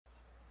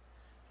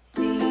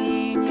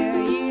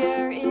Senior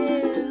year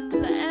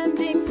is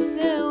ending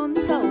soon,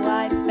 so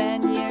I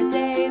spend your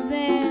days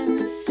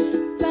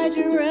inside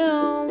your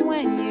room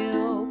when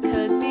you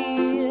could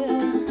be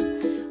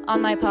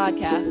on my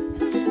podcast.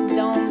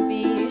 Don't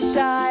be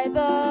shy,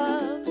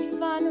 the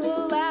fun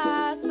will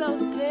last, so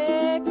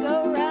stick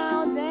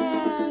around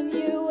and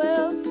you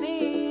will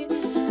see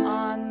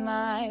on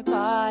my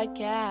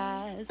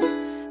podcast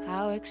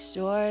how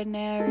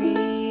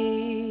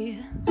extraordinary.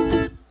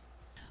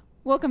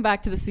 Welcome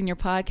back to the Senior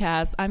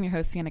Podcast. I'm your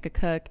host, Yannicka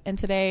Cook, and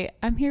today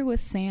I'm here with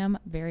Sam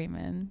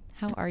Berryman.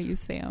 How are you,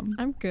 Sam?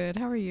 I'm good.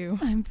 How are you?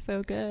 I'm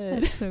so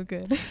good. That's so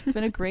good. It's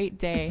been a great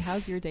day.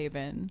 How's your day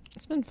been?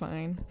 It's been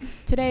fine.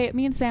 Today,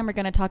 me and Sam are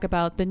going to talk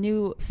about the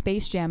new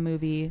Space Jam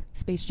movie,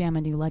 Space Jam: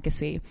 A New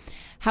Legacy.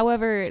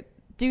 However,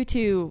 due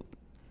to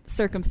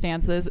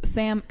circumstances,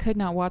 Sam could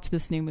not watch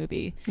this new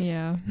movie.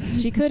 Yeah.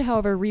 She could,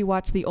 however,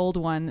 rewatch the old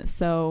one,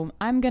 so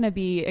I'm going to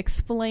be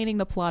explaining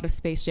the plot of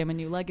Space Jam: A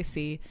New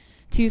Legacy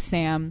to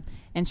Sam,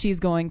 and she's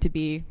going to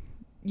be,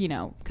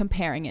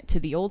 comparing it to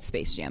the old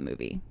Space Jam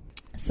movie.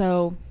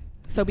 So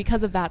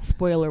because of that,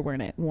 spoiler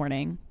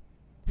warning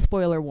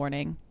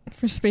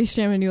for Space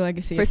Jam: A New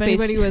Legacy. If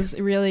anybody was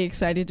really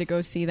excited to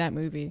go see that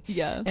movie,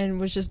 yeah, and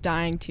was just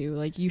dying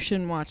to, you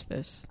shouldn't watch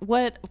this.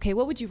 What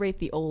would you rate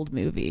the old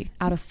movie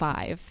out of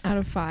 5? Out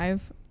of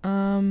 5?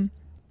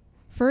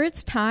 For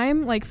its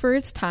time, I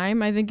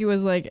think it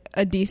was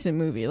a decent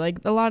movie.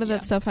 A lot of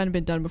that stuff hadn't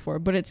been done before,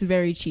 but it's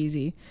very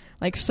cheesy.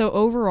 So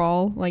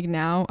overall,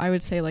 now I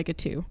would say a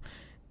 2.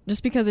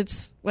 Just because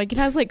it's it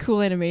has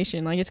cool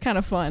animation, it's kind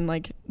of fun.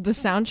 The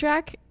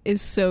soundtrack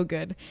is so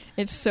good.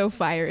 It's so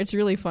fire. It's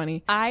really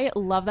funny. I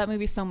love that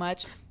movie so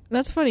much.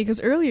 That's funny because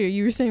earlier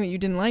you were saying that you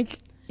didn't like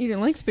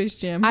Space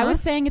Jam. Huh? I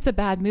was saying it's a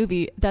bad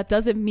movie. That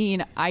doesn't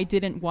mean I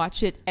didn't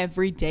watch it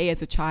every day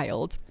as a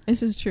child.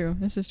 This is true.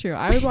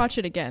 I would watch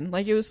it again.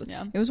 It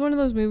was one of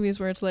those movies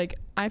where it's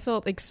I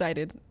felt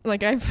excited.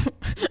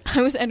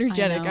 I was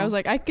energetic. I was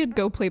I could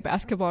go play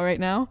basketball right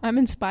now. I'm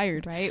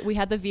inspired. Right? We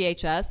had the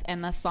VHS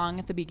and the song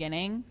at the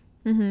beginning.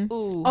 Mm-hmm.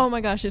 Ooh. Oh my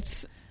gosh,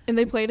 and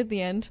they played at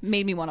the end.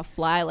 Made me want to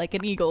fly like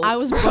an eagle. I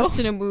was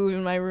busting a move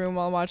in my room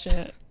while watching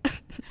it.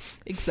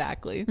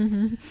 Exactly.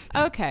 Mm-hmm.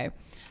 Okay.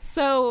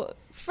 So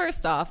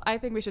first off, I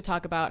think we should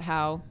talk about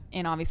how,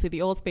 in obviously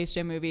the old Space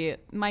Jam movie,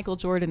 Michael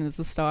Jordan is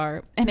the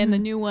star, and in the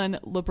new one,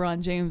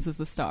 LeBron James is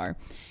the star.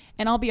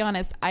 And I'll be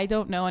honest, I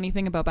don't know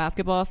anything about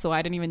basketball, so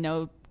I didn't even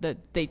know that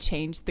they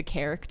changed the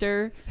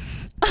character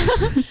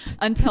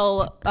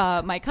until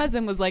my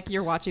cousin was like,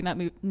 "You're watching that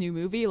new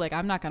movie?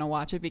 I'm not going to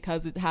watch it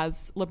because it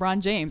has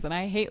LeBron James, and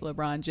I hate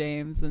LeBron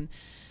James." And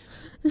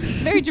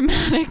very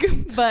dramatic,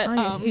 but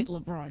I hate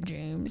LeBron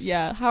James.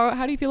 Yeah,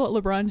 how do you feel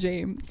about LeBron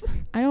James?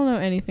 I don't know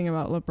anything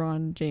about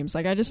LeBron James.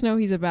 I just know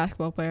he's a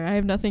basketball player. I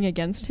have nothing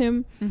against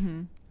him.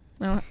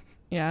 Mm-hmm.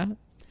 Yeah.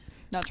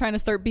 Not trying to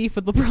start beef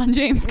with LeBron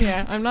James. Guys.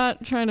 Yeah, I'm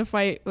not trying to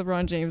fight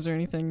LeBron James or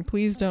anything.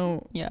 Please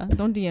don't. Yeah.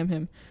 Don't DM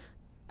him.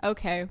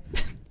 Okay.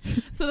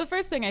 So the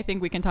first thing I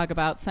think we can talk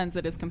about, since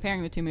it is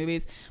comparing the two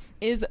movies,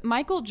 is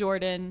Michael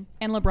Jordan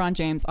and LeBron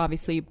James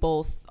obviously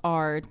both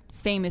are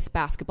famous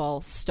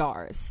basketball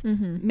stars,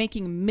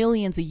 making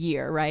millions a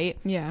year, right?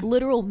 Yeah.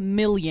 Literal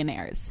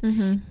millionaires.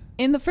 Mm-hmm.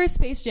 In the first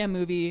Space Jam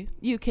movie,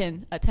 you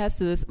can attest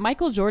to this,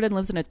 Michael Jordan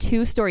lives in a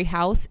 2-story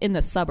house in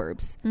the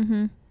suburbs.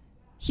 Mm-hmm.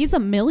 He's a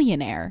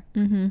millionaire.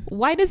 Mm-hmm.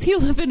 Why does he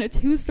live in a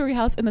 2-story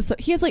house in the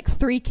he has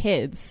 3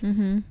 kids.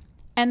 Mm-hmm.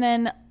 And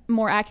then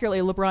more accurately,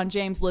 LeBron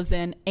James lives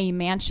in a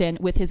mansion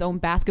with his own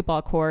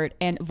basketball court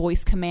and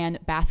voice command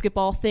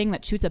basketball thing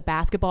that shoots a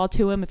basketball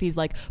to him if he's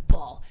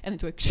ball,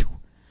 and it's shoo.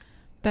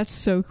 That's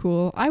so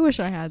cool. I wish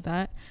I had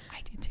that.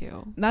 I do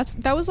too.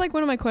 That was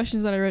one of my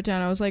questions that I wrote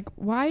down. I was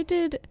why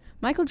did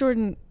Michael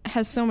Jordan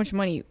has so much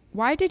money?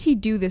 Why did he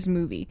do this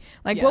movie?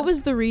 What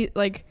was the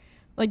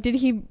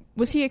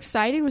was he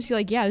excited? Was he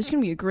yeah, this is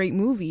going to be a great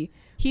movie?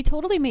 He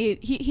totally made,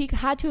 he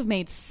had to have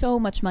made so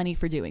much money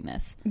for doing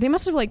this. They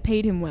must have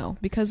paid him well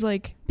because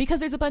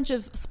there's a bunch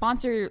of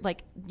sponsored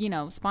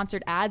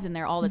ads in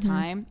there all the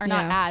time, or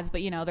not ads,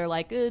 but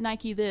they're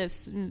Nike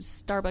this,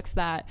 Starbucks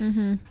that.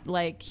 Mm-hmm.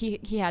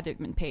 He had to have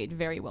been paid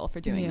very well for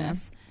doing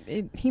this.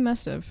 He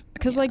must have,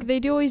 because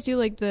they always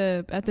do at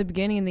the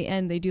beginning and the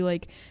end, they do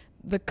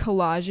the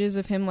collages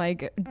of him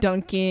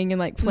dunking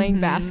and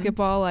playing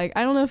basketball. I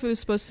don't know if it was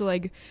supposed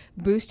to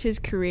boost his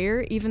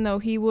career, even though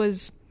he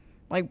was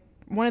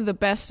one of the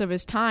best of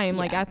his time,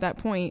 at that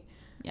point.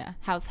 Yeah,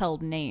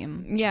 household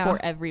name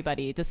for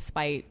everybody,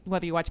 despite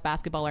whether you watch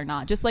basketball or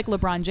not. Just like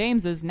LeBron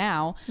James is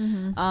now.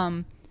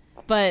 Mm-hmm.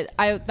 But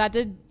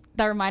that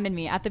reminded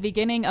me, at the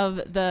beginning of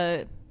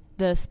the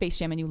Space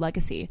Jam: A New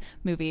Legacy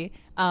movie,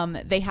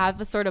 they have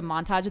a sort of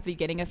montage at the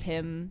beginning of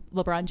him,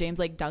 LeBron James,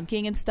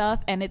 dunking and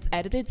stuff, and it's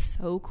edited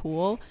so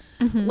cool.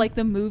 Mm-hmm.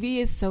 The movie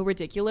is so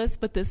ridiculous,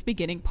 but this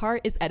beginning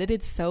part is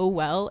edited so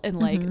well, and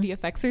the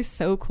effects are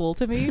so cool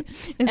to me.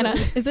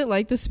 Is it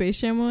like the Space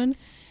Jam one?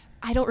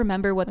 I don't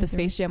remember what the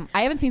Space Jam...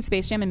 I haven't seen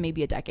Space Jam in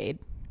maybe a decade.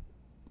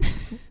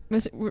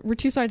 we're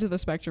two sides of the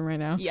spectrum right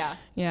now.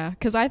 Yeah,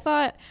 because I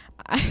thought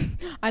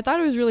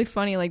it was really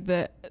funny, like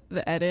the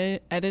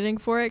editing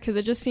for it, because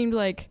it just seemed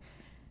like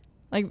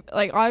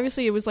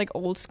obviously it was like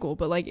old school,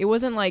 but like it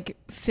wasn't like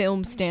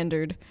film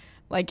standard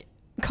like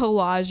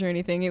collage or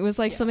anything. It was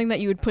like something that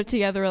you would put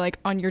together like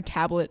on your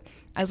tablet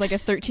as like a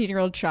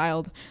 13-year-old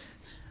child.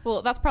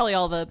 Well, that's probably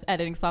all the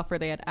editing software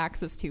they had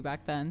access to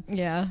back then.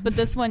 Yeah. But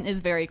this one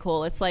is very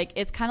cool. It's kind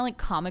of like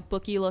comic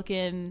booky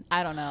looking.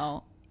 I don't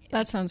know.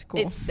 That sounds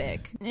cool. It's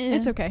sick.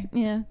 It's okay.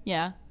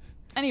 Yeah.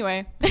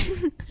 Anyway.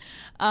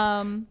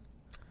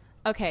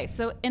 Okay,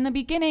 so in the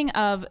beginning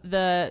of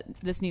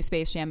this new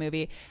Space Jam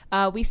movie,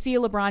 we see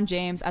LeBron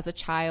James as a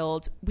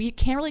child. We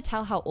can't really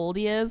tell how old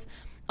he is,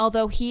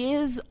 although he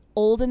is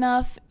old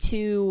enough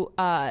to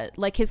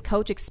like his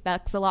coach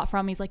expects a lot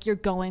from him. He's like, you're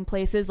going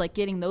places, like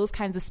getting those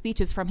kinds of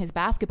speeches from his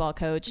basketball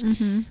coach.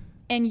 Mm-hmm.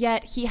 And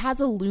yet he has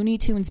a Looney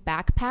Tunes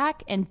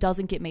backpack and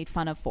doesn't get made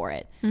fun of for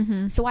it.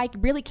 Mm-hmm. So I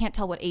really can't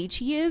tell what age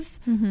he is.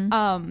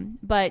 Mm-hmm.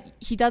 But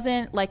he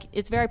doesn't, like,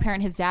 it's very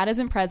apparent his dad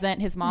isn't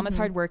present. His mom is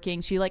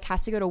hardworking. She like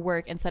has to go to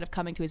work instead of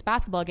coming to his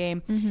basketball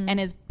game. Mm-hmm. And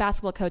his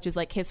basketball coach is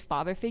like his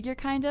father figure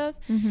kind of.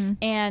 Mm-hmm.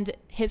 And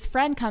his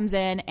friend comes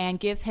in and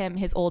gives him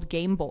his old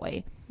Game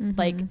Boy.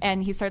 Mm-hmm.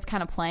 And he starts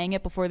kind of playing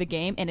it before the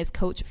game, and his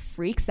coach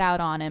freaks out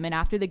on him. And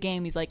after the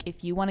game, he's like,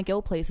 if you want to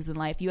go places in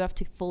life, you have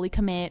to fully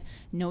commit,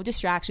 no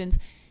distractions.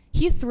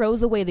 He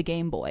throws away the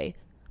Game Boy.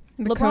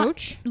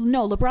 Coach?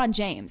 No, LeBron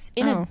James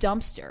in a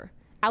dumpster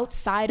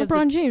outside of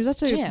LeBron James,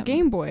 that's a gym.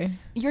 Game Boy.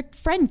 Your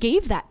friend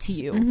gave that to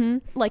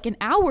you like an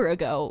hour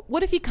ago.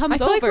 What if he comes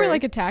over? I feel like we're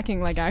like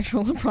attacking like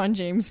actual LeBron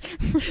James.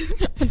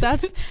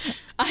 That's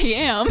I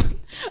am.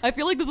 I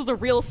feel like this was a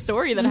real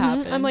story that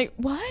happened. I'm like,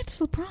 what?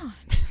 LeBron?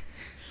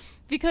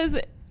 Because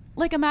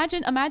like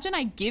imagine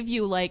I give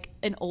you like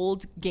an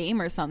old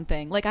game or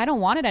something. Like I don't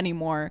want it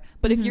anymore.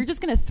 But if you're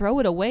just gonna throw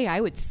it away, I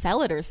would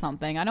sell it or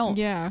something. I don't.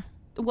 Yeah.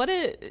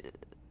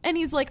 And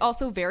he's like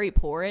also very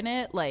poor in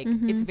it. Like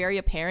it's very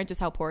apparent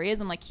just how poor he is.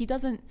 And like he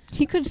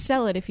could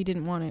sell it if he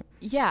didn't want it.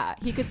 Yeah,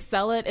 he could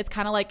sell it. It's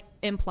kind of like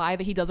imply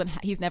that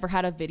he's never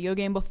had a video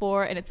game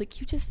before. And it's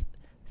like you just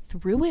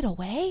threw it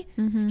away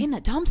in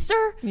the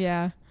dumpster.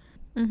 Yeah.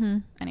 Mm-hmm.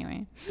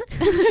 Anyway.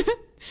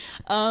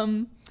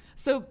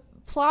 So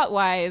plot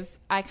wise,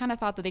 I kind of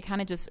thought that they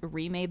kind of just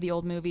remade the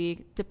old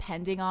movie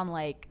depending on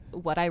like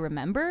what I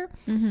remember.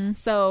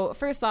 So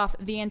first off,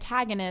 the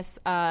antagonist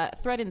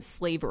threatens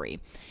slavery.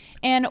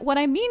 And what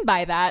I mean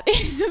by that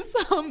is,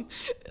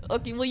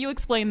 okay, will you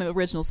explain the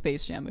original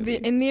Space Jam movie?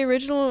 In the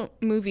original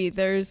movie,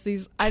 there's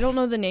these, I don't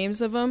know the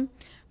names of them,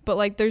 but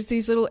like there's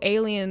these little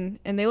alien,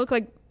 and they look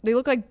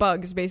like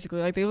bugs basically,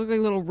 like they look like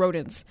little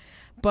rodents,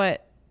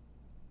 but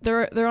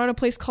they're on a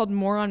place called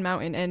Moron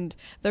Mountain, and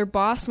their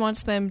boss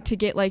wants them to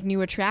get like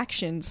new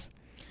attractions.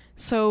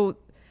 So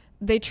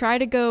they try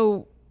to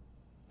go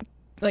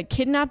like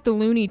kidnap the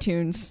Looney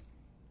Tunes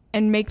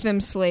and make them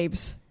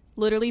slaves.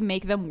 Literally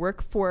make them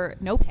work for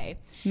no pay.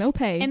 No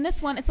pay. In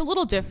this one, it's a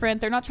little different.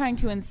 They're not trying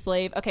to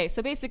enslave. Okay,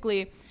 so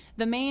basically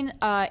the main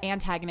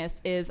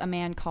antagonist is a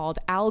man called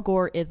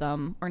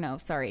Algorithm. Or no,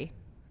 sorry.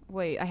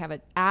 Wait, I have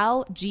it.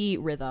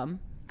 Algorithm.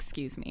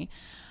 Excuse me.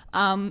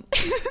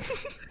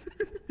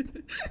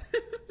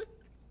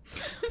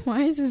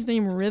 Why is his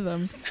name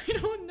Rhythm?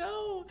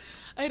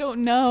 I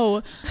don't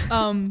know.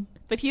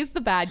 But he's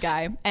the bad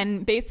guy,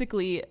 and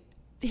basically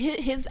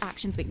his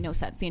actions make no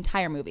sense the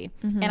entire movie.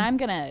 And I'm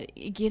gonna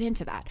get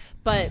into that,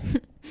 but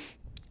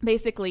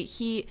basically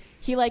he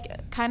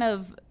like kind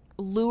of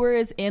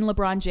lures in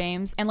LeBron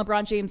James, and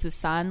LeBron James's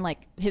son,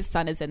 like his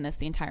son is in this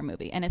the entire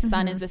movie, and his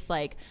son is this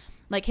like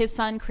his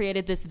son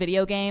created this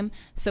video game,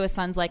 so his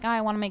son's like,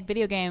 I want to make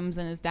video games,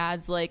 and his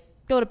dad's like,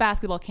 go to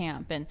basketball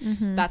camp, and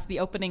that's the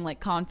opening like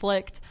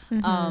conflict.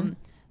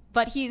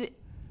 But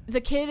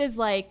the kid is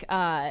like,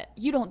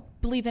 you don't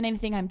believe in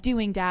anything I'm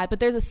doing, Dad.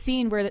 But there's a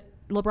scene where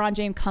LeBron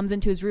James comes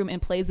into his room and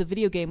plays a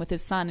video game with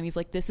his son, and he's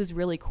like, this is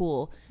really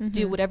cool.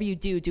 Do whatever you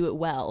do it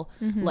well.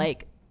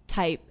 Like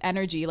type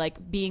energy,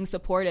 like being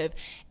supportive.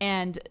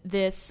 And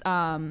this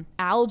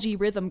Algae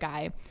Rhythm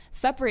guy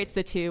separates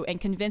the two and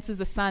convinces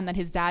the son that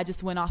his dad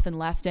just went off and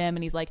left him,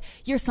 and he's like,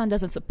 your son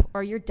doesn't support,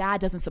 or your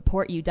dad doesn't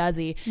support you, does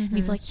he? And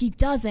he's like, he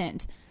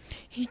doesn't.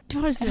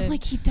 And I'm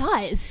like, he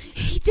does.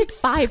 He did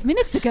 5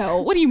 minutes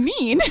ago. What do you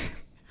mean?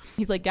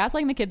 He's like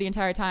gaslighting the kid the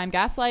entire time,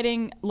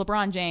 gaslighting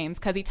LeBron James,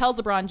 because he tells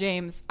LeBron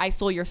James, I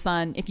stole your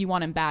son. If you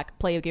want him back,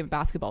 play a game of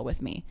basketball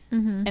with me.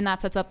 And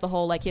that sets up the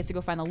whole, like, he has to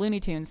go find the Looney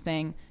Tunes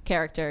thing,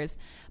 characters.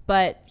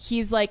 But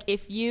he's like,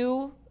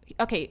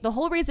 okay, the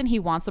whole reason he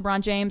wants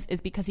LeBron James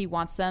is because he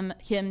wants him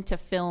to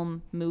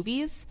film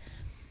movies.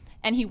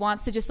 And he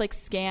wants to just like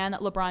scan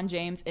LeBron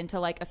James into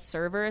like a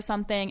server or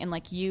something, and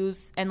like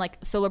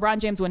so LeBron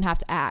James wouldn't have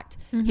to act.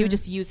 He would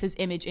just use his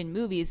image in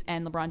movies,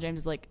 and LeBron James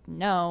is like,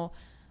 no,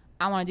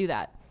 I want to do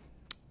that.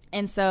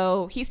 And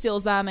so he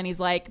steals them, and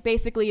he's like,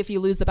 basically, if you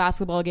lose the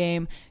basketball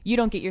game, you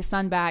don't get your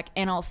son back,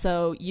 and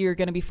also you're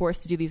going to be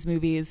forced to do these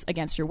movies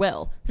against your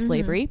will.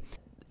 Slavery.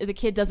 The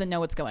kid doesn't know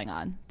what's going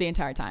on the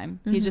entire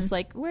time. He's just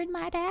like, where'd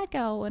my dad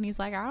go? And he's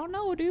like, I don't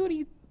know,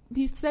 dude.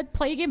 said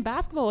play a game of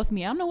basketball with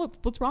me. I don't know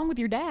what's wrong with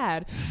your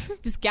dad.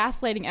 Just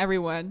gaslighting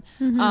everyone.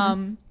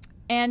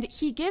 And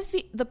he gives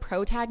the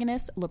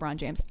protagonist, LeBron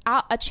James,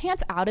 a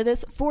chance out of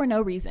this for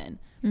no reason.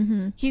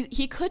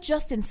 He could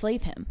just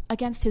enslave him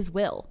against his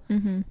will,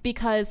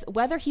 because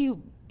whether he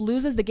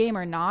loses the game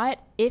or not,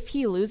 if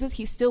he loses,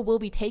 he still will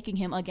be taking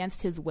him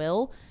against his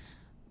will.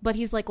 But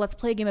he's like, let's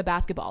play a game of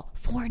basketball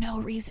for no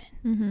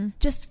reason,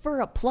 just for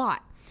a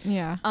plot.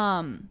 Yeah.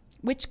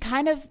 Which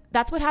kind of,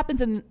 that's what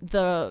happens in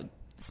the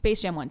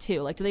Space Jam one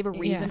too. Like, do they have a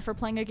reason for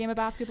playing a game of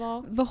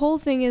basketball? The whole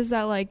thing is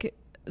that like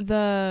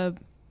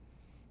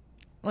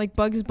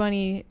Bugs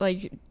Bunny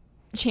like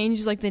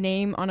changes like the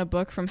name on a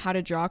book from how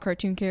to draw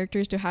cartoon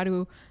characters to how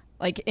to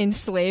like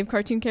enslave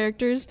cartoon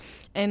characters,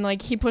 and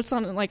like he puts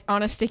on like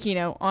on a sticky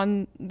note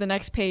on the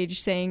next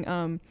page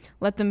saying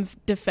let them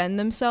defend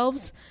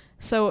themselves.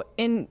 So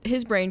in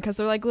his brain, because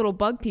they're like little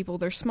bug people,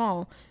 they're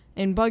small.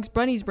 In Bugs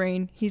Bunny's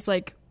brain, he's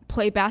like,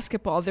 play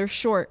basketball, they're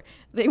short,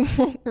 they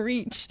won't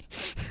reach.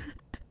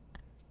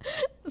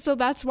 So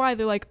that's why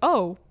they're like,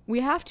 oh, we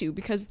have to,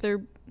 because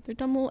they're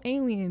dumb little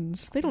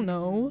aliens. They don't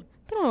know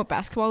what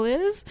basketball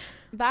is.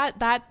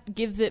 That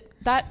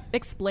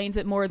explains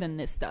it more than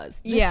this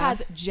does. This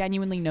has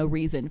genuinely no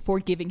reason for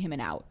giving him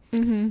an out.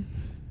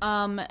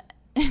 And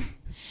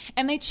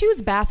they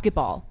choose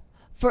basketball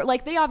for,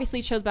 like, they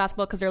obviously chose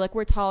basketball because they're like,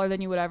 we're taller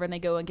than you, whatever, and they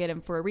go and get him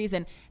for a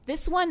reason.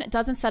 This one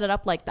doesn't set it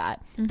up like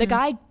that. The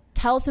guy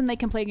tells him they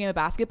can play a game of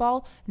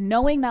basketball,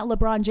 knowing that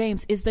LeBron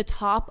James is the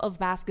top of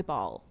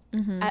basketball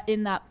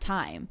in that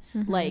time.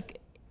 Like,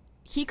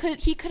 he could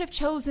have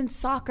chosen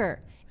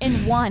soccer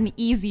and won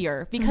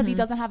easier because he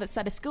doesn't have a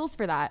set of skills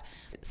for that.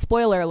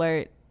 Spoiler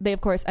alert, they of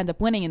course end up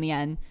winning in the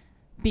end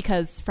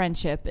because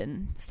friendship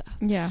and stuff.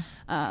 Yeah.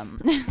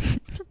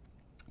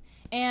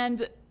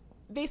 And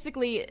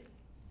basically,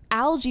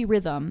 Algae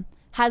Rhythm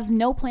has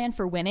no plan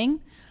for winning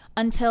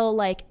until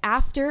like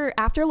after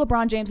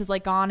LeBron James is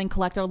like gone and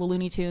collected all the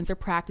Looney Tunes or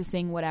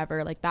practicing,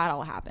 whatever, like that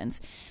all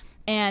happens.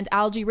 And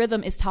Algae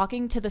Rhythm is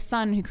talking to the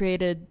son who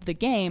created the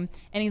game,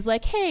 and he's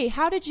like, hey,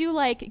 how did you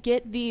like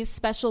get these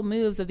special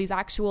moves of these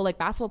actual like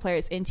basketball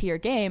players into your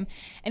game?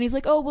 And he's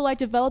like, oh, well, I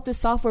developed this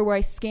software where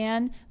I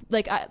scan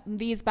like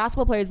these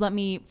basketball players, let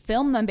me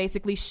film them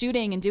basically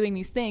shooting and doing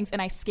these things,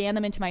 and I scan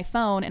them into my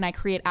phone and I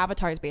create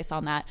avatars based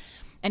on that.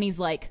 And he's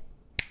like,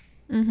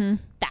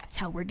 that's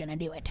how we're gonna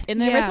do it. In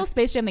the original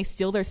Space Jam, they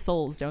steal their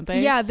souls, don't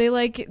they? Yeah, they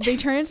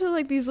turn into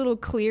like these little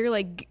clear,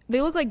 like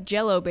they look like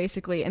Jello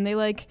basically, and they're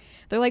like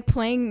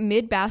playing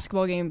mid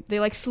basketball game. They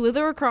like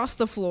slither across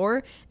the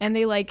floor and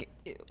they like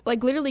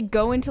literally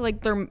go into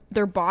like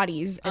their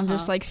bodies and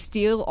just like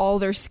steal all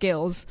their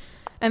skills.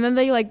 And then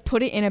they like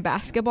put it in a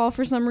basketball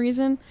for some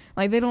reason.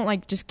 Like they don't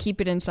like just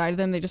keep it inside of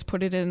them. They just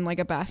put it in like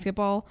a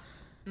basketball.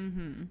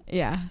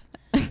 Yeah.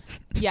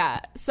 Yeah.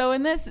 So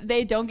in this,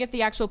 they don't get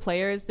the actual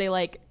players. They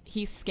like,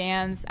 he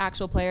scans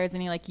actual players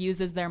and he like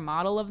uses their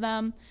model of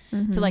them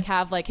to like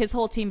have like his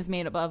whole team is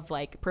made up of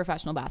like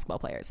professional basketball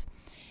players.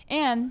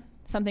 And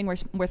something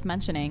worth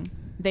mentioning,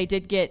 they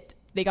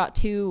got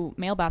 2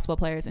 male basketball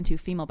players and 2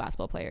 female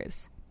basketball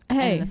players.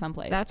 Hey, in the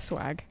someplace. That's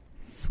swag.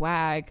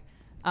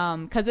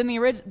 Because in the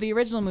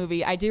original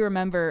movie, I do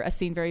remember a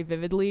scene very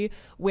vividly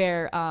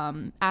where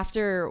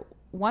after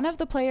one of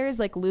the players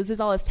like loses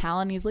all his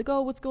talent, he's like,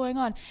 oh, what's going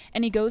on?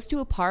 And he goes to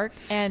a park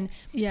and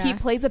he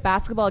plays a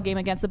basketball game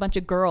against a bunch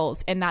of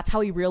girls, and that's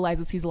how he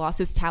realizes he's lost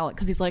his talent,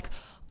 because he's like,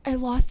 I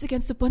lost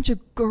against a bunch of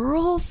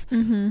girls?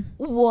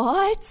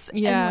 What?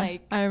 Yeah, and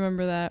like, I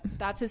remember that.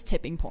 That's his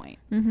tipping point.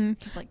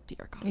 He's like,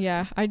 dear God.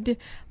 Yeah,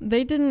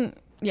 they didn't.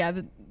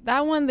 Yeah,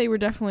 that one they were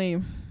definitely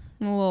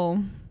a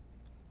little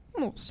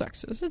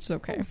sexist. It's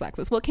okay.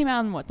 Sexist. Well, it came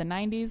out in what, the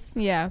 90s?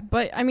 Yeah,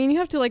 but I mean, you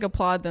have to like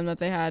applaud them that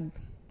they had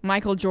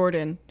Michael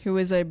Jordan, who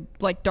is a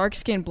like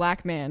dark-skinned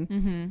black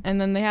man,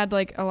 and then they had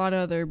like a lot of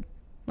other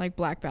like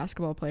black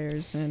basketball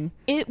players. And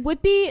it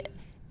would be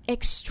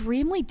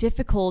extremely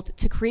difficult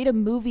to create a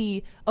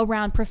movie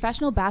around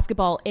professional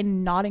basketball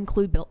and not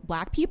include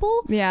black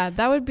people. Yeah,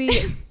 that would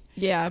be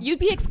yeah. You'd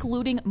be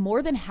excluding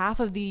more than half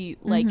of the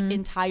like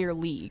entire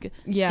league.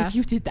 Yeah, if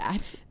you did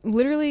that.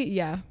 Literally,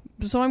 yeah.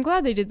 So I'm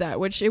glad they did that,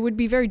 which it would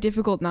be very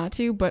difficult not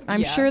to, but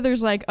I'm sure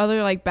there's like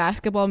other like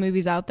basketball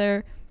movies out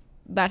there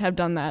that have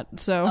done that.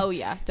 So oh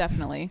yeah,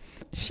 definitely.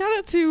 Shout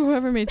out to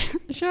whoever made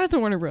shout out to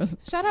Warner Bros.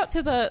 Shout out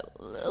to the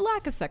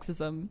lack of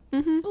sexism. A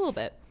little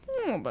bit.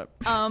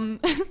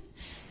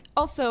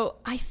 Also,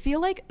 I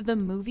feel like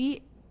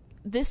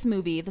this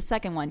movie, the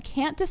second one,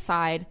 can't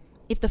decide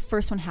if the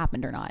first one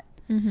happened or not.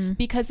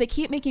 Because they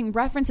keep making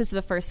references to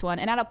the first one,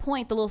 and at a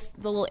point the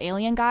little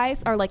alien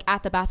guys are like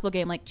at the basketball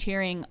game like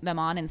cheering them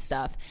on and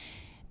stuff,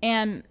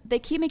 and they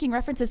keep making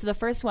references to the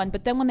first one,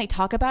 but then when they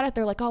talk about it,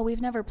 they're like, oh, we've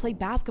never played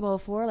basketball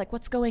before, like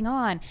what's going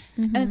on?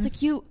 And it's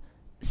like,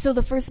 so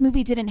the first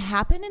movie didn't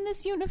happen in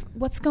this universe?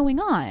 What's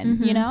going on?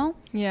 You know?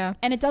 Yeah.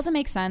 And it doesn't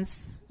make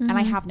sense, and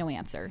I have no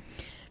answer.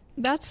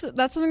 That's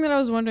something that I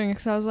was wondering,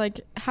 because I was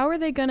like, how are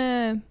they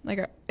gonna,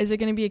 like, is it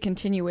gonna be a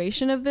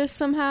continuation of this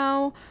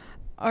somehow?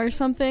 or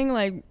something.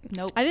 Like,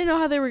 nope. I didn't know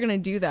how they were gonna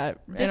do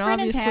that. Different and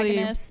obviously,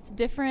 antagonists,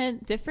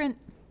 different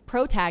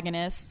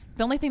protagonists.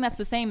 The only thing that's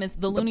the same is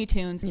the Looney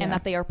Tunes and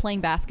that they are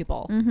playing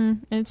basketball.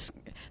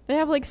 They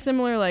have like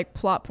similar like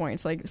plot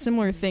points, like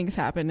similar things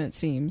happen, it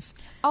seems.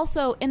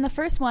 Also, in the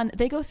first one,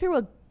 they go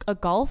through a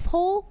golf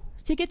hole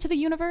to get to the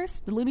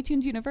universe, the Looney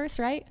Tunes universe,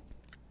 right?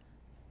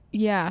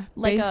 Yeah,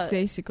 like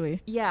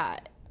basically. Yeah.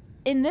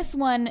 In this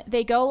one,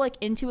 they go like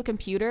into a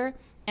computer,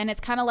 and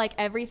it's kind of like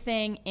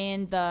everything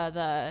in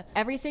the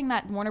everything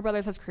that Warner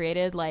Brothers has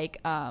created, like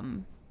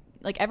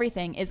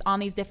everything is on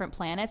these different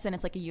planets, and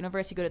it's like a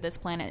universe. You go to this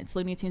planet, it's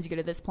Looney Tunes. You go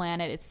to this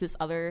planet, it's this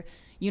other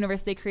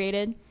universe they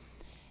created.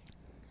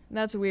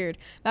 That's weird.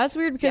 That's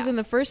weird because in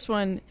the first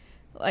one,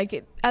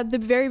 like at the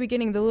very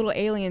beginning, the little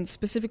aliens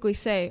specifically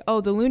say, "Oh,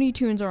 the Looney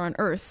Tunes are on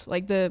Earth."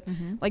 Like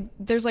like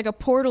there's like a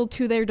portal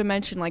to their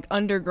dimension, like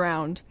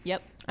underground.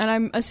 Yep. And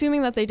I'm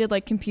assuming that they did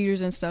like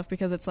computers and stuff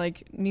because it's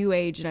like new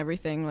age and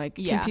everything. Like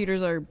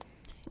computers are.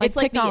 It's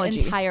like technology.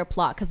 the entire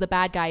plot because the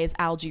bad guy is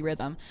Algae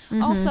Rhythm.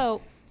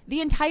 Also,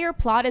 the entire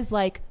plot is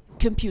like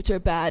computer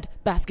bad,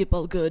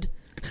 basketball good.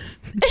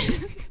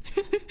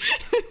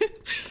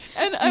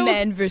 And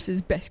Man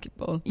versus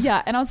basketball.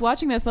 Yeah, and I was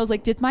watching this. I was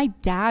like, did my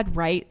dad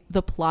write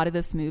the plot of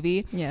this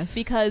movie? Yes.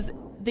 Because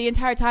the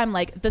entire time,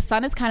 like, the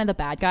son is kind of the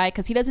bad guy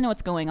because he doesn't know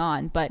what's going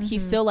on, but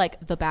he's still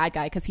like the bad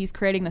guy because he's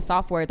creating the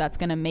software that's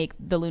going to make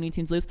the Looney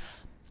Tunes lose.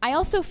 I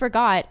also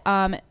forgot,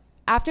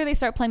 after they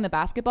start playing the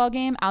basketball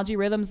game, Algae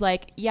Rhythm's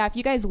like, yeah, if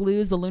you guys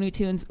lose, the Looney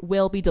Tunes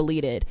will be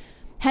deleted.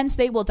 Hence,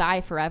 they will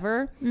die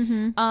forever.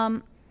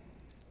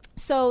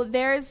 So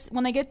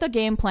when they get the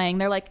game playing,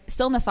 they're like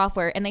still in the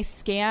software, and they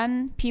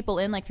scan people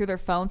in like through their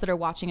phones that are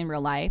watching in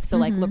real life. So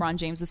like LeBron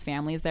James's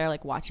family is there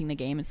like watching the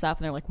game and stuff,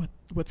 and they're like,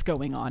 what's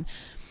going on?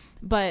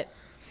 But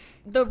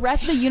the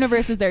rest of the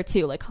universe is there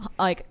too.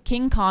 Like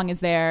King Kong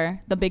is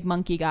there, the big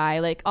monkey guy,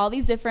 like all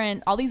these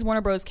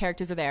Warner Bros.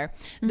 Characters are there.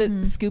 The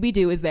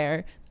Scooby-Doo is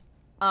there.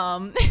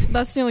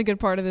 That's the only good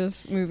part of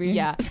this movie.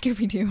 Yeah.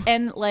 Scooby-Doo.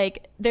 And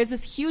like there's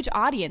this huge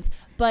audience,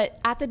 but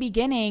at the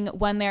beginning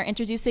when they're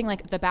introducing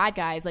like the bad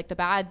guys, like the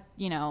bad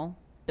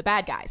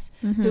guys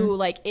who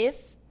like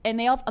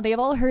they've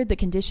all heard the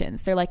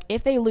conditions. They're like,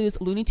 if they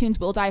lose, Looney Tunes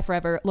will die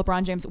forever,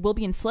 LeBron James will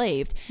be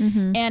enslaved.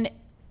 And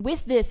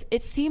with this,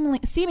 it's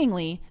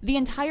seemingly the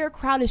entire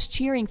crowd is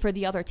cheering for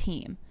the other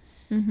team.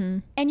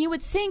 And you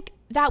would think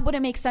that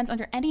wouldn't make sense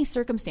under any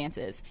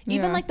circumstances.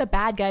 Even like the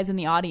bad guys in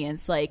the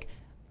audience, like,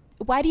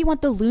 why do you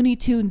want the Looney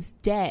Tunes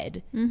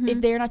dead if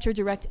they're not your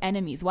direct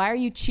enemies? Why are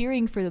you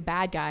cheering for the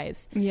bad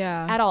guys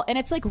at all? And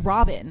it's like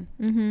Robin.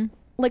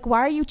 Like, why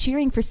are you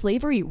cheering for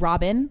slavery,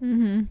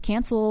 Robin?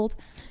 Canceled.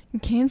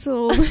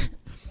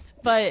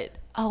 But,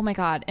 oh my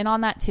God. And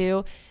on that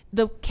too,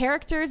 the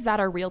characters that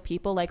are real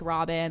people, like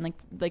Robin,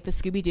 like the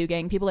Scooby-Doo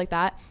gang, people like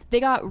that, they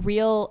got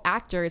real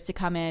actors to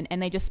come in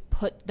and they just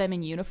put them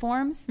in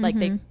uniforms. Like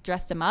they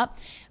dressed them up.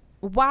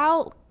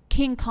 While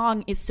King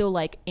Kong is still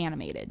like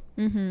animated.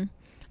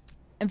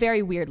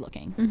 Very weird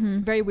looking,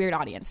 very weird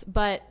audience.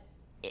 But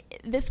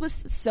this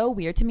was so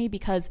weird to me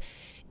because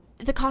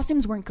the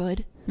costumes weren't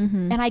good.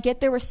 And I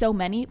get there were so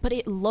many, but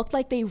it looked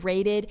like they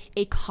raided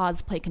a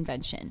cosplay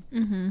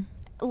convention.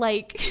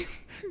 Like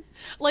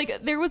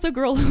there was a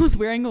girl who was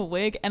wearing a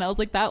wig, and I was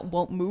like, that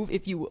won't move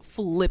if you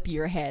flip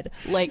your head.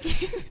 Like,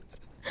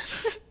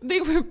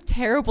 they were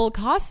terrible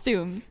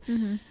costumes.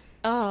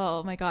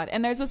 Oh my God.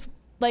 And there's this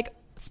like,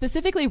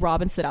 specifically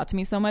Robin stood out to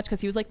me so much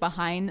because he was like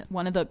behind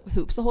one of the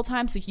hoops the whole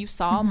time, so you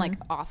saw him like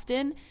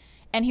often,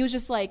 and he was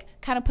just like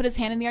kind of put his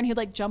hand in the air and he'd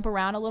like jump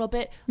around a little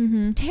bit.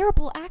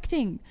 Terrible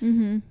acting.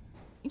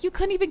 You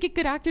couldn't even get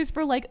good actors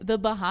for like the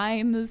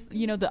behind this,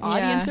 the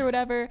audience or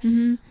whatever.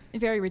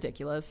 Very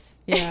ridiculous.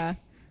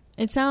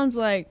 It sounds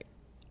like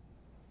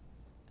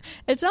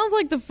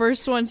the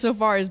first one so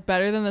far is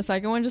better than the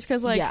second one, just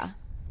because like at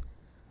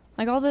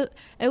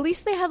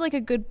least they had like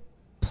a good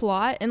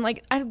plot, and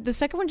like the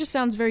second one just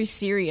sounds very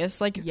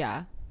serious. Like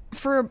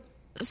for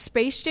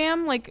Space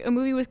Jam, like a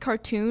movie with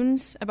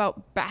cartoons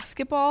about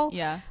basketball,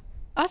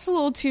 that's a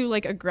little too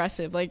like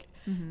aggressive. Like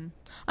I'm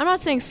not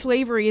saying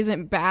slavery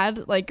isn't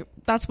bad, like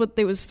that's what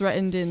they was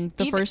threatened in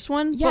the first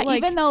one, but like,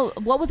 even though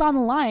what was on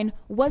the line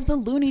was the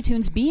Looney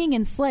Tunes being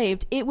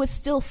enslaved, it was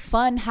still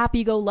fun,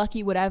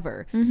 happy-go-lucky,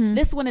 whatever.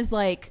 This one is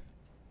like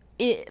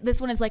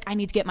I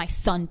need to get my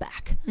son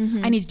back.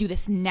 I need to do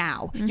this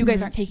now. You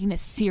guys aren't taking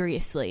this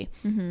seriously.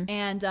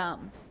 And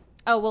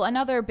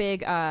another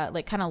big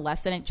like kind of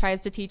lesson it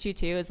tries to teach you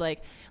too is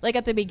like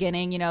at the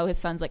beginning, his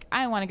son's like,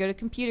 I want to go to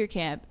computer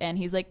camp, and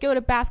he's like, go to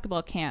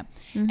basketball camp.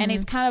 And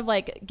he's kind of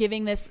like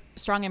giving this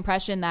strong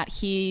impression that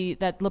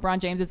LeBron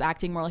James is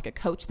acting more like a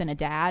coach than a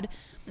dad,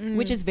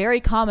 which is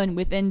very common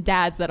within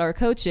dads that are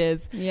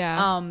coaches.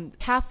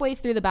 Halfway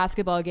through the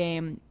basketball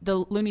game, the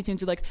Looney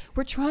Tunes are like,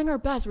 we're trying our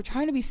best, we're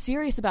trying to be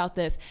serious about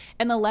this,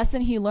 and the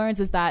lesson he learns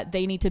is that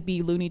they need to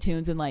be Looney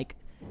Tunes and like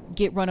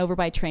get run over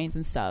by trains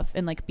and stuff,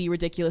 and like be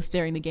ridiculous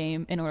during the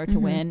game in order to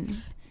win.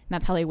 And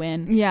that's how they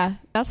win.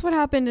 That's what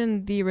happened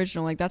in the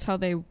original. Like that's how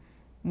they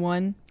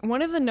won.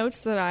 One of the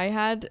notes that I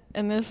had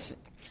in this,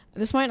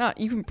 this might not,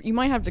 you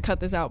might have to cut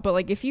this out, but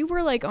like if you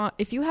were like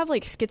if you have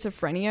like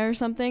schizophrenia or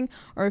something,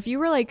 or if you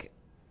were like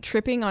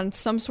tripping on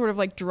some sort of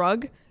like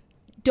drug,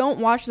 don't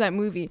watch that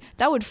movie.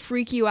 That would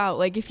freak you out.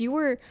 Like if you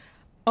were,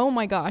 oh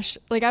my gosh,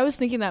 like I was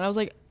thinking that, I was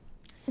like,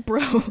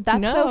 bro, that's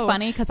no. so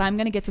funny because I'm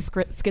gonna get to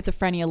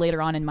schizophrenia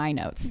later on in my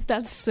notes.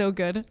 That's so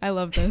good. I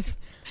love this.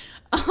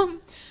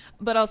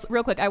 But also,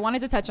 real quick, I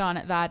wanted to touch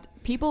on that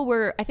people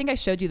were, I think I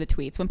showed you the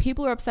tweets, when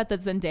people were upset that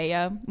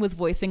Zendaya was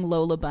voicing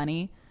Lola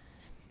Bunny,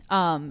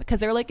 because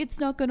they were like, it's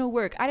not gonna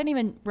work. I didn't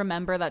even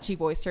remember that she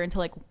voiced her until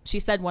like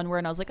she said one word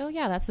and I was like, oh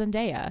yeah, that's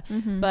Zendaya.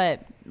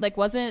 But like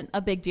wasn't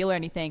a big deal or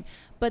anything.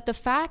 But the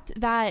fact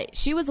that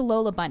she was a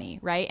Lola Bunny,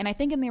 right? And I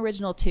think in the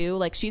original too,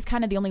 like she's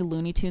kind of the only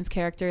Looney Tunes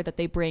character that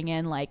they bring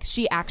in, like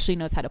she actually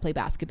knows how to play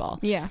basketball.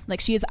 Yeah. Like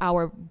she is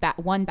our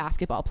one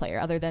basketball player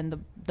other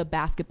than the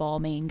basketball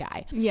main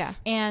guy. Yeah.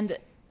 And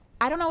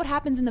I don't know what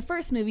happens in the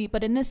first movie,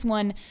 but in this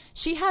one,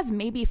 she has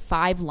maybe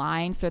 5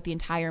 lines throughout the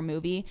entire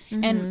movie.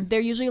 And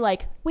they're usually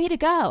like, way to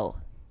go.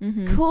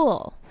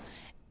 Cool.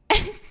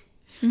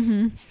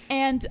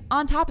 And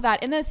on top of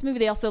that, in this movie,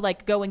 they also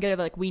like go and get her,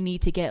 like, we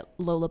need to get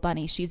Lola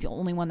Bunny. She's the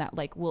only one that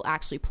like will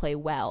actually play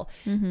well.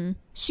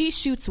 She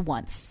shoots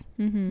once.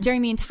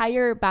 During the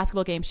entire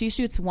basketball game, she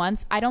shoots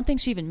once. I don't think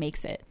she even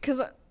makes it.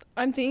 Because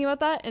I'm thinking about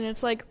that, and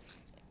it's like,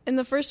 in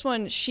the first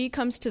one, she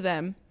comes to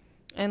them,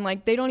 and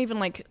like they don't even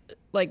like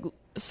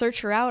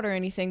search her out or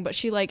anything, but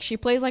she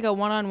plays like a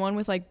one-on-one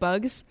with like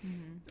Bugs,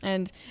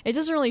 and it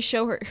doesn't really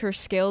show her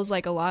skills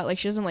like a lot. Like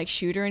she doesn't like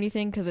shoot or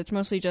anything, because it's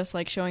mostly just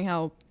like showing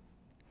how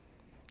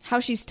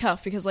she's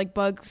tough, because like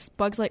Bugs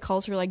like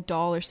calls her like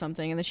doll or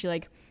something, and then she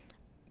like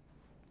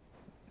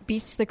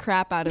beats the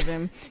crap out of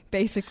him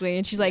basically,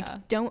 and she's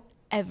like, don't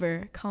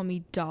ever call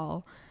me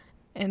doll,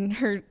 and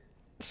her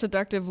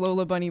seductive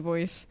Lola Bunny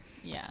voice.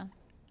 Yeah.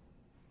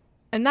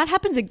 And that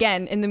happens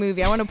again in the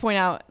movie. I want to point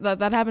out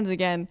that happens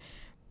again.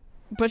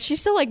 But she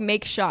still like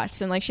makes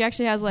shots, and like she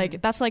actually has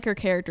like, that's like her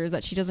character, is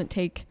that she doesn't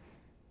take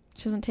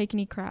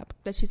any crap.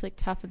 That she's like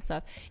tough and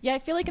stuff. Yeah, I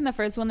feel like in the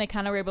first one they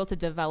kind of were able to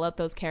develop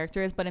those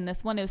characters, but in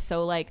this one it was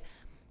so like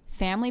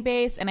family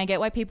based, and I get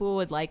why people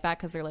would like that,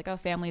 because they're like, oh,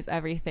 family's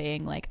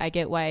everything. Like I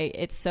get why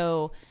it's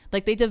so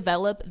like they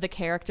develop the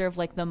character of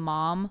like the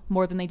mom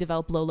more than they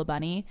develop Lola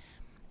Bunny.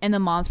 And the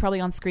mom's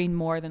probably on screen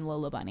more than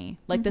Lola Bunny.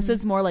 Like this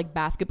is more like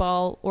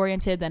basketball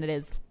oriented than it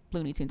is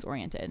Looney Tunes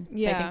oriented.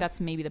 Yeah. So I think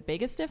that's maybe the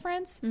biggest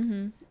difference.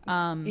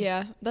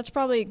 Yeah, that's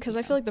probably because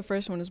I feel like the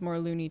first one is more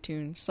Looney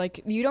Tunes.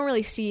 Like you don't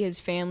really see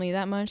his family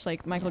that much.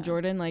 Like Michael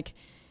Jordan, like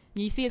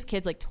you see his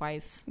kids like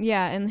twice.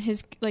 Yeah, and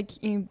his like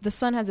the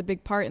son has a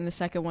big part in the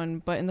second one,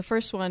 but in the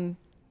first one,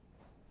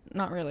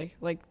 not really.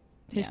 Like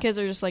his kids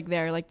are just like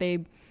there. Like they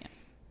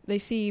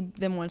see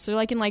them once. They're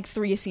like in like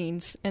 3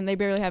 scenes, and they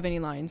barely have any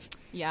lines.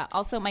 Yeah.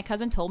 Also, my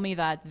cousin told me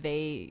that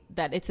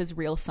it's his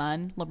real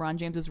son. LeBron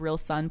James's real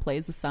son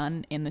plays the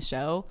son in the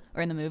show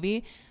or in the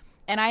movie.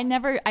 And I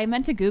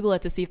meant to Google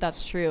it to see if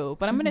that's true,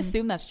 but I'm going to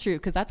assume that's true,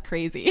 because that's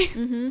crazy.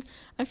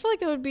 I feel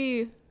like that would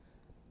be,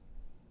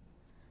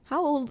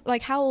 how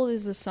old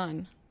is the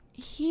son?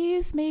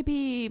 He's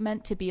maybe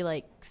meant to be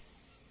like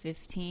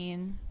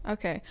 15.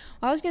 Okay.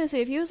 Well, I was gonna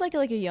say, if he was like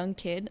a young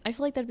kid, I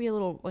feel like that'd be a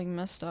little like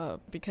messed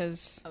up,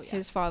 because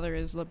his father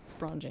is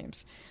LeBron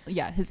James.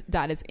 Yeah, his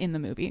dad is in the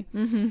movie.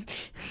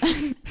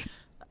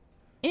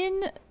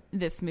 In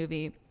this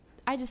movie,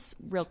 I just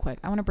real quick,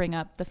 I want to bring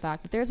up the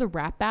fact that there's a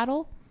rap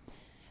battle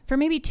for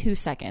maybe 2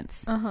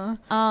 seconds.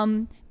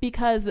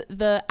 Because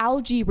the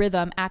algae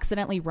rhythm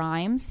accidentally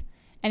rhymes,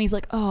 and he's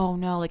like, oh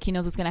no, like he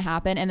knows what's gonna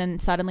happen, and then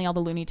suddenly all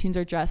the Looney Tunes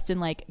are dressed in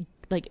like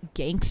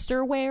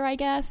gangster wear, I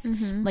guess,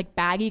 like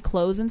baggy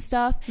clothes and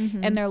stuff,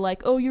 and they're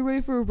like, oh, you're ready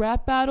for a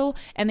rap battle,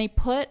 and they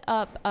put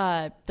up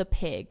the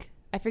pig,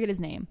 I forget his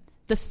name,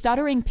 the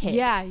stuttering pig.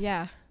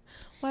 Yeah.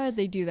 Why would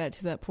they do that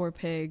to that poor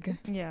pig?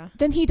 Yeah.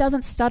 Then he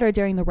doesn't stutter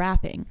during the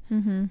rapping.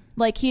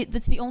 Like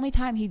that's the only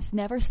time he's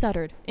never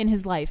stuttered in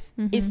his life,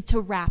 is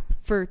to rap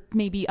for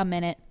maybe a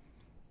minute,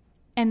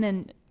 and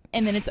then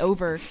it's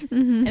over.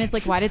 And it's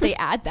like, why did they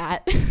add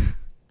that?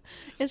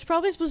 It's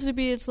probably supposed to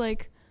be, it's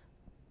like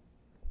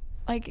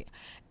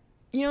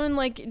you know, in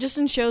like just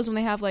in shows when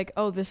they have like,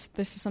 oh, this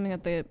is something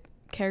that the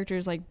character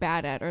is like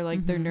bad at, or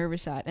like they're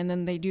nervous at, and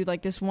then they do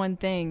like this one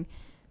thing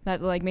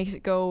that like makes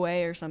it go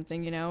away or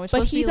something, you know. It's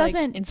but he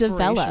doesn't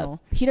develop.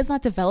 He does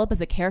not develop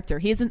as a character.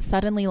 He isn't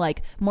suddenly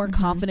like more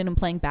confident in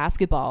playing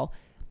basketball.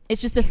 It's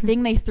just a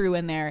thing they threw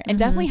in there, and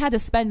definitely had to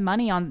spend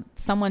money on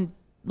someone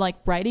like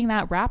writing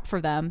that rap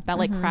for them, that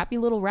like crappy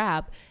little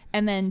rap,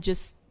 and then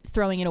just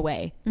throwing it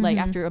away like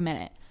after a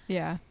minute.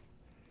 Yeah.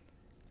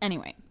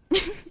 Anyway.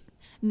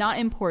 Not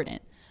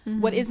important.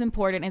 What is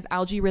important is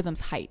Algae Rhythm's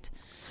height.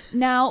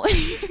 Now,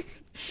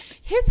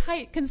 his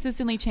height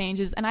consistently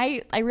changes, and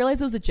I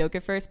realized it was a joke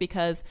at first,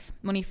 because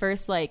when he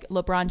first, like,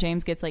 LeBron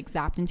James gets like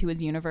zapped into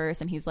his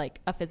universe and he's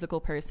like a physical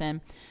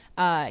person,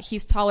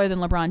 he's taller than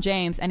LeBron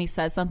James, and he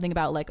says something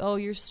about like, oh,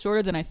 you're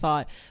shorter than I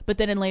thought, but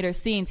then in later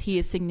scenes he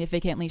is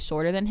significantly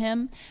shorter than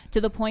him, to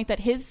the point that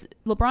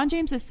LeBron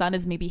James's son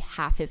is maybe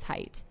half his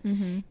height.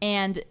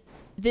 And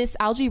this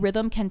Algae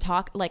Rhythm can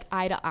talk like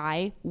eye to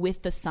eye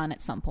with the sun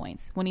at some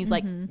points when he's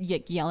like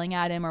yelling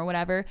at him or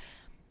whatever.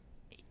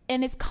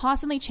 And it's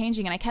constantly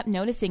changing. And I kept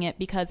noticing it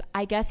because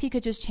I guess he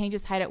could just change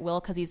his height at will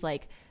because he's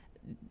like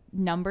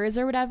numbers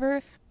or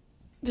whatever.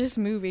 This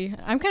movie,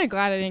 I'm kind of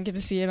glad I didn't get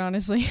to see it,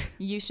 honestly.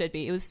 You should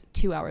be. It was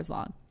 2 hours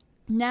long.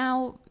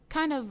 Now,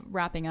 kind of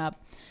wrapping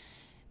up.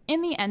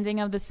 In the ending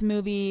of this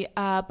movie,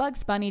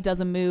 Bugs Bunny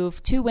does a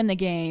move to win the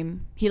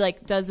game. He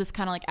like does this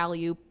kind of like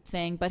alley-oop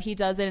thing, but he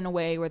does it in a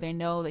way where they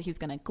know that he's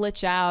going to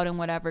glitch out and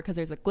whatever because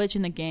there's a glitch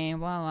in the game,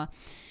 blah, blah.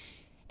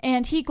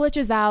 And he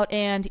glitches out,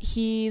 and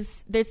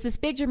there's this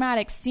big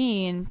dramatic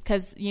scene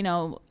because, you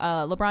know,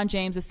 LeBron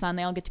James' son,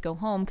 they all get to go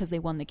home because they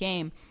won the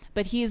game.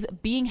 But he's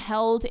being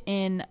held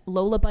in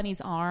Lola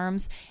Bunny's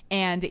arms,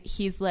 and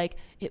he's like,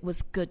 it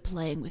was good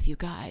playing with you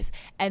guys.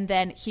 And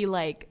then he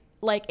like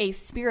a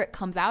spirit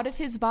comes out of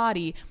his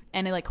body,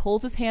 and it like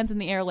holds his hands in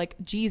the air like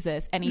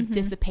Jesus, and he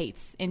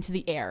dissipates into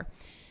the air.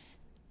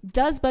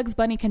 Does Bugs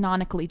Bunny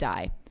canonically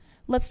die?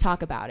 Let's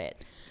talk about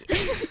it.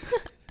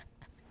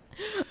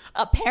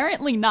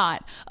 Apparently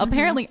not.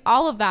 Apparently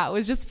all of that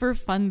was just for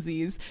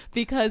funsies,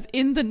 because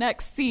in the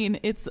next scene,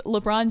 it's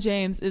LeBron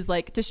James is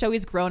like, to show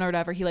he's grown or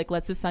whatever, he like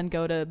lets his son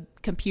go to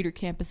computer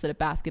campus at a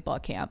basketball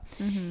camp,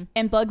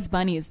 and Bugs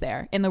Bunny is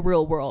there in the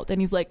real world, and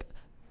he's like,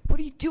 what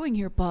are you doing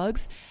here,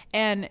 Bugs?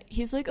 And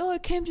he's like, oh, I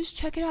came just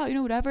check it out, you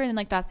know, whatever. And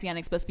like, that's the end.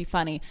 It's supposed to be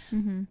funny.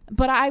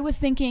 But I was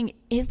thinking,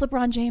 is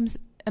LeBron James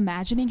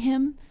imagining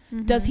him?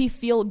 Does he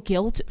feel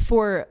guilt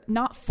for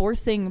not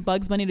forcing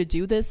Bugs Bunny to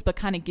do this, but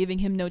kind of giving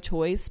him no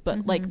choice?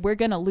 But like, we're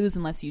going to lose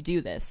unless you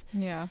do this.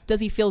 Yeah. Does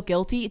he feel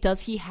guilty?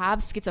 Does he have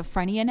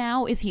schizophrenia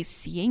now? Is he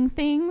seeing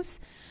things?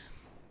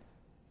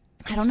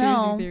 I don't know.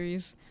 Conspiracy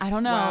theories. I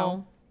don't know.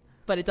 Wow.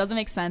 But it doesn't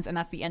make sense. And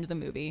that's the end of the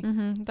movie.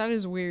 That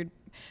is weird.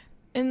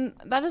 And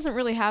that doesn't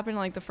really happen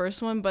like the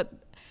first one, but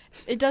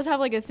it does have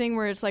like a thing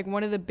where it's like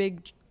one of the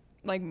big,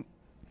 like,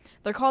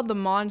 they're called the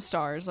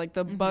Monstars, like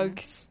the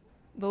bugs,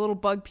 the little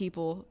bug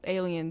people,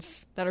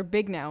 aliens that are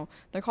big now.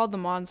 They're called the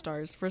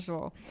Monstars, first of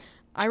all.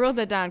 I wrote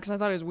that down because I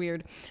thought it was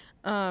weird.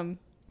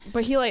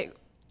 But he like,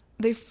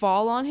 they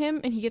fall on him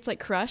and he gets like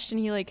crushed, and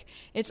he like,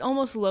 it's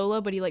almost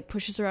Lola, but he like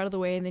pushes her out of the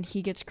way and then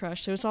he gets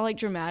crushed. So it's all like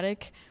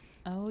dramatic.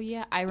 Oh,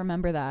 yeah. I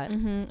remember that.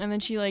 And then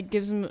she, like,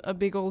 gives him a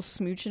big old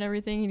smooch and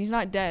everything, and he's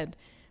not dead.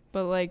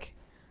 But, like,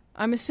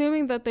 I'm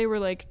assuming that they were,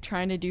 like,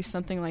 trying to do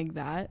something like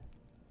that.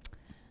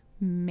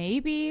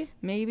 Maybe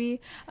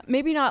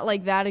not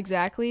like that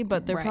exactly,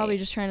 but they're probably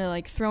just trying to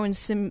like throw in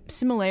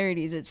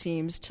similarities, it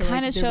seems, to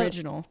like the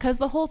original. Because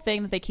the whole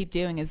thing that they keep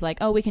doing is like,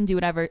 oh, we can do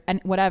whatever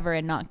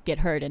and not get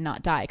hurt and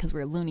not die because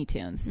we're Looney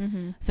Tunes.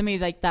 So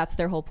maybe like that's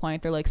their whole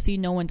point. They're like, see,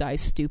 no one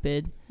dies,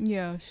 stupid.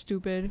 Yeah,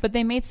 stupid. But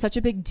they made such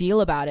a big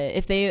deal about it.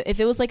 If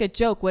it was like a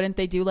joke, wouldn't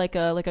they do like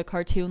a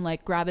cartoon,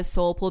 like grab his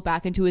soul, pull it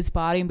back into his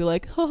body, and be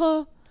like,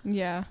 haha.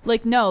 Yeah.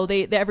 Like, no,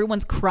 they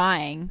everyone's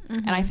crying,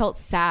 and I felt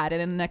sad, and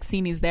then the next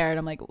scene he's there, and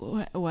I'm like,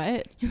 what?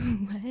 What?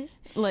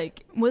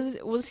 Like,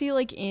 was he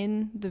like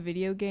in the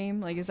video game?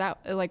 Like, is that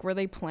like, were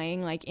they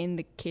playing like in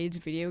the kids'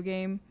 video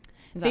game?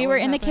 They were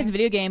in the kids'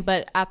 video game,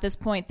 but at this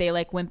point they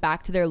like went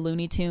back to their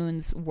Looney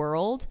Tunes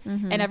world,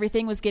 and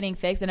everything was getting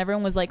fixed, and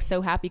everyone was like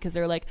so happy because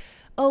they're like,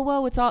 oh,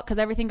 whoa, it's all, because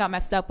everything got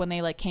messed up when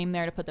they like came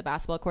there to put the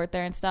basketball court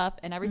there and stuff,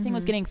 and everything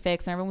was getting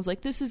fixed, and everyone was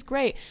like, this is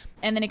great.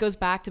 And then it goes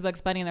back to Bugs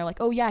Bunny, and they're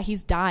like, oh yeah,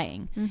 he's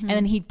dying, and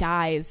then he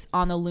dies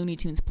on the Looney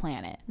Tunes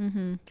planet,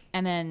 and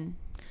then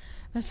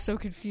that's so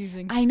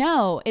confusing. I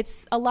know,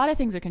 it's a lot of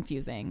things are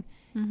confusing,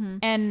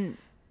 and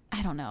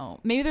I don't know,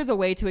 maybe there's a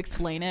way to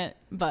explain it,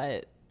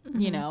 but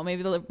you know,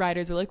 maybe the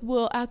writers were like,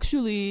 well,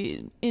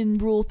 actually, in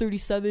Rule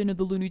 37 of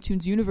the Looney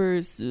Tunes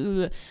universe,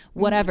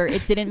 whatever,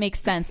 it didn't make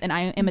sense, and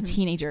I am a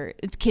teenager.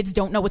 Kids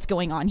don't know what's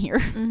going on here.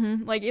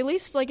 Like, at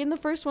least, like, in the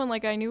first one,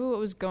 like, I knew what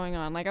was going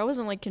on. Like, I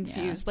wasn't, like,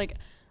 confused. Like,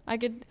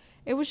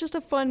 it was just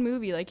a fun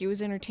movie. Like, it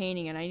was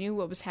entertaining, and I knew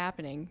what was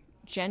happening,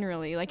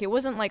 generally. Like, it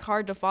wasn't, like,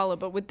 hard to follow,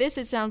 but with this,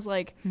 it sounds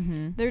like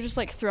they're just,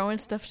 like, throwing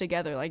stuff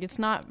together. Like, it's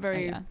not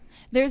very...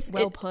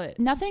 put.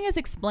 Nothing is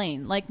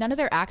explained. Like, none of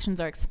their actions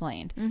are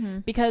explained,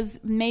 because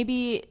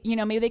maybe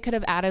they could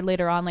have added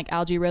later on, like,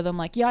 Algae Rhythm,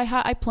 like,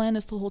 yeah, I planned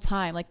this the whole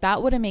time. Like,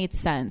 that would have made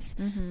sense.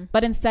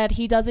 But instead,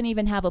 he doesn't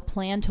even have a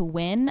plan to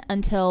win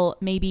until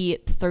maybe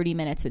 30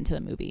 minutes into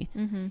the movie.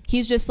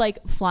 He's just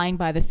like flying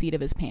by the seat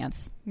of his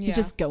pants. He's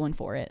just going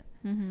for it.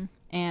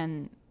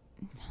 And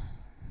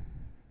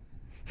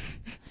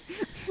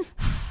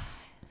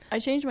I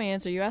changed my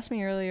answer. You asked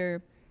me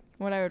earlier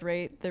what I would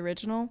rate the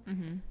original.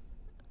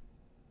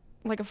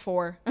 Like a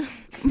 4.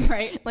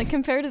 Right. Like,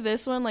 compared to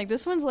this one, like,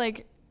 this one's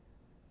like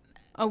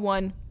a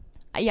 1.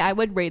 Yeah, I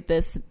would rate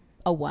this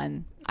a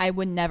 1. I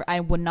would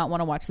not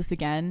want to watch this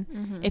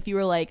again. If you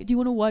were like, do you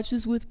want to watch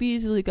this with me?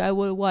 So, like, I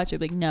would watch it. I'd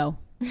be like, no.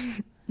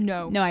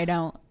 No, I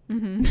don't.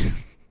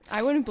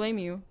 I wouldn't blame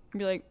you. I'd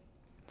be like,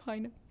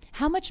 fine.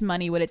 How much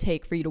money would it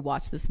take for you to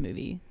watch this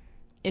movie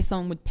if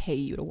someone would pay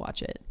you to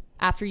watch it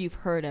after you've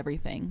heard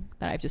everything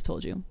that I've just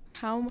told you?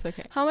 How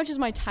much is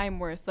my time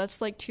worth?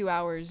 That's like 2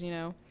 hours, you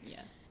know?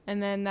 Yeah.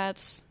 And then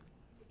that's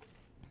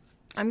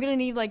I'm gonna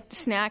need like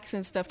snacks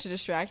and stuff to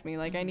distract me.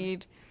 Like I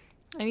need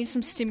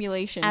some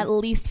stimulation. At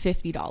least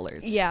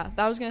 $50. Yeah,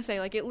 I was gonna say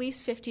like at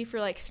least 50 for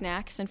like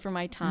snacks and for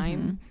my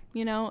time.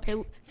 You know,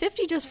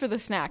 50 just for the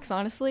snacks.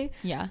 Honestly,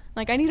 Yeah.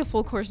 like I need a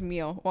full course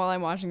meal while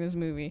I'm watching this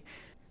movie.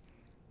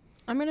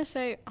 I'm gonna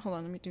say, hold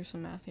on, let me do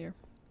some math here.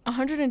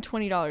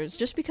 $120,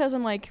 just because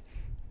I'm like,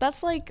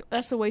 that's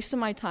a waste of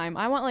my time.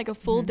 I want like a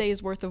full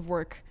day's worth of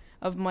work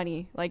of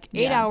money, like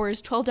 8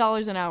 hours,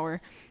 $12 an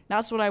hour.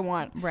 That's what I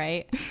want.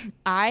 Right.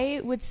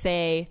 I would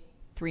say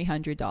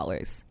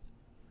 $300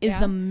 is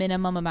the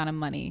minimum amount of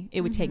money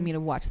it would take me to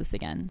watch this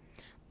again.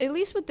 At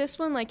least with this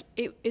one, like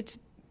it's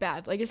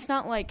bad. Like it's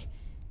not like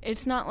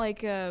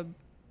a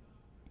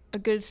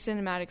good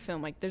cinematic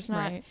film. Like there's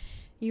not,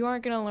 you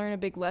aren't gonna learn a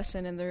big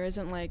lesson, and there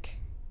isn't like,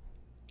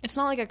 it's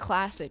not like a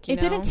classic. You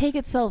know? Didn't take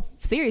itself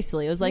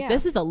seriously. It was like,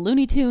 this is a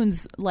Looney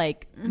Tunes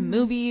like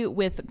movie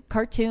with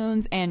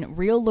cartoons and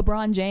real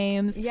LeBron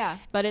James. Yeah,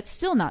 but it's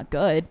still not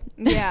good.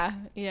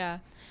 Yeah.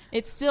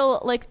 It's still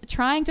like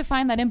trying to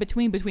find that in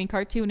between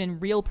cartoon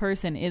and real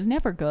person is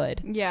never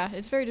good. Yeah,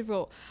 it's very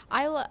difficult.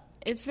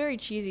 It's very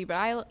cheesy,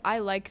 but I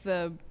like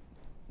the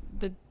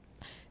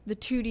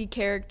 2D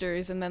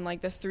characters, and then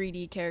like the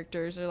 3D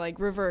characters are like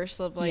reverse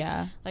of like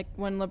like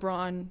when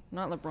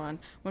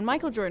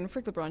Michael Jordan,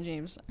 frick LeBron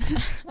James,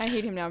 I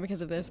hate him now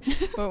because of this,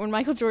 but when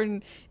Michael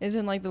Jordan is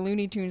in like the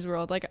Looney Tunes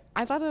world, like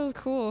I thought that was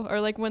cool. Or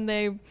like when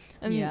they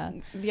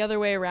the other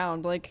way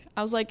around, like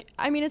I was like,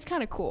 I mean, it's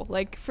kind of cool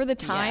like for the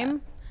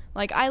time.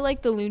 Like I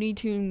like the Looney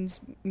Tunes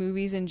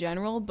movies in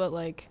general, but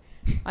like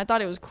I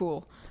thought it was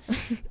cool.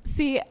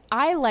 See,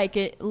 I like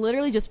it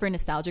literally just for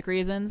nostalgic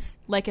reasons.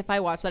 Like if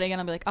I watch that again,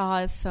 I'll be like, oh,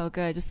 it's so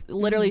good. Just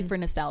literally for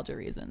nostalgia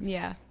reasons.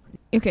 Yeah.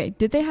 Okay.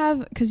 Did they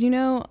have, because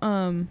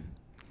in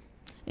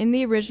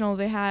the original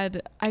they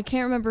had, I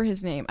can't remember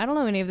his name. I don't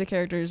know any of the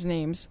characters'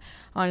 names,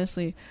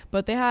 honestly,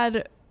 but they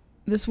had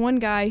this one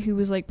guy who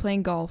was like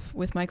playing golf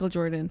with Michael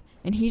Jordan,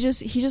 and he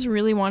just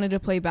really wanted to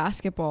play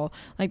basketball.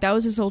 Like that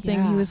was his whole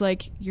thing. He was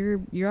like,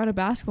 you're out of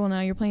basketball now,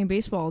 you're playing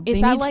baseball.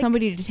 They need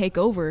somebody to take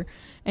over,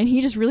 and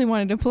he just really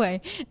wanted to play.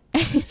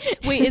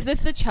 Wait, is this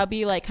the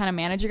chubby like kind of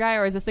manager guy,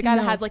 or is this the guy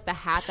that has like the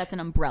hat that's an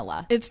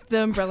umbrella? It's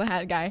the umbrella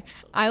hat guy.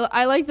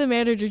 I like the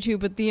manager too,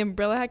 but the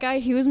umbrella hat guy,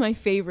 he was my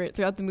favorite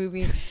throughout the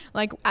movie.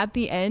 Like at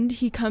the end,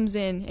 he comes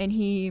in and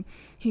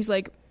he's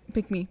like,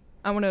 pick me.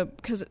 I want to,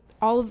 because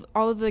all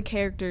of the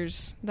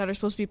characters that are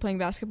supposed to be playing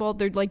basketball,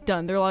 they're like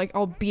done. They're like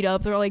all beat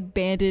up. They're all like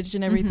bandaged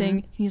and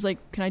everything. He's like,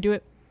 can I do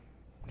it?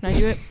 Can I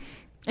do it?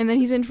 And then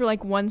he's in for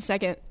like 1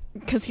 second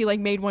because he like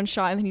made one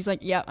shot, and then he's like,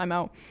 yeah, I'm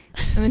out.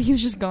 And then he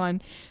was just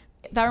gone.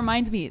 That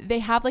reminds me, they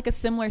have like a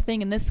similar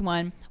thing in this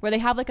one where they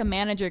have like a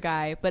manager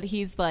guy, but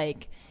he's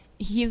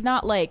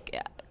not like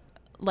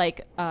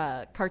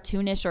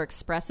cartoonish or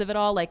expressive at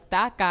all. Like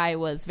that guy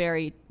was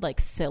very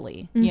like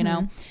silly, you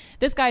know.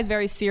 This guy's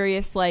very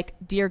serious, like,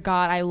 dear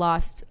God, I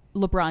lost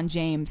LeBron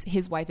James,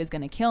 his wife is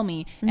gonna kill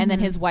me. And then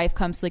his wife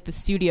comes to like the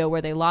studio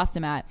where they lost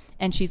him at,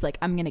 and she's like,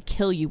 I'm gonna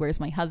kill you, where's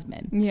my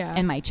husband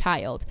and my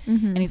child?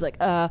 And he's like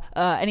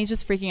and he's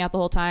just freaking out the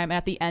whole time. And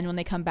at the end when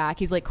they come back,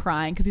 he's like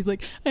crying because he's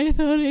like, I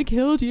thought I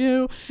killed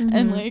you.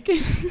 And like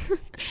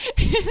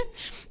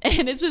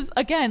and it's just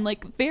again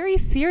like very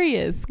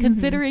serious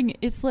considering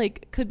it's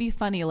like could be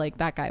funny like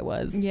that guy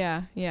was.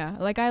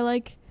 Like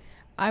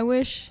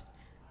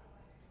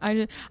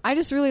I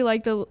just really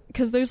like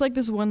because there's like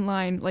this one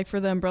line, like for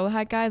the umbrella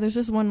hat guy, there's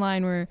this one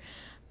line where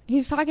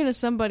he's talking to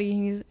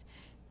somebody.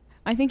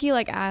 I think he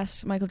like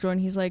asked Michael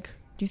Jordan, he's like,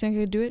 do you think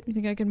I could do it? Do you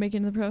think I could make it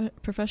into the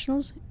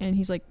professionals? And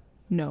he's like,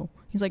 no.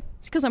 He's like,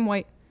 it's because I'm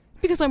white.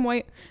 Because I'm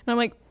white. And I'm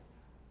like,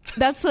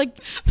 that's like,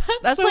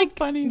 that's so like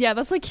funny. Yeah,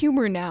 that's like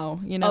humor now,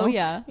 you know? Oh,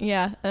 yeah.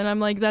 Yeah. And I'm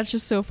like, that's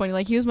just so funny.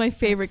 Like he was my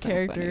favorite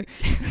character.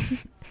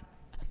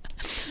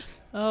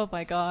 Oh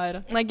my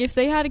God. Like if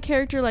they had a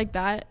character like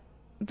that,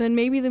 then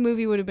maybe the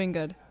movie would have been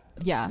good.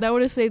 Yeah. That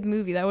would have saved the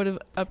movie. That would have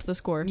upped the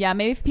score. Yeah,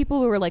 maybe if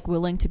people were like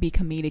willing to be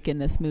comedic in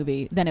this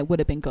movie, then it would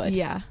have been good.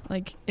 Yeah,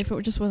 like if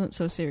it just wasn't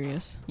so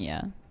serious.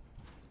 Yeah.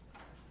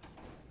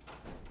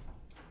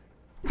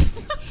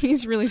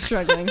 He's really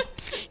struggling.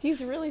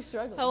 He's really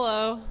struggling.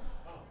 Hello.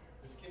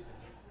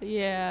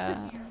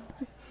 Yeah.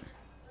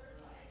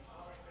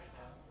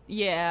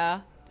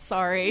 Yeah.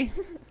 Sorry.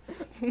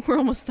 We're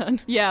almost done.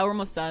 Yeah, we're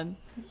almost done.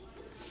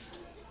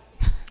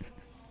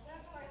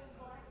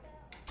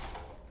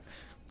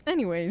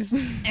 Anyways.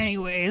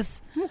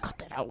 You'll cut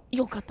that out.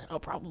 You'll cut that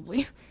out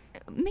probably.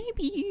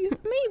 Maybe.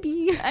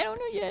 I don't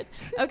know yet.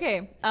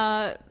 Okay.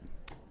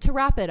 To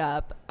wrap it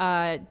up,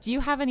 do you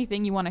have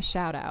anything you want to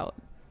shout out?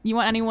 You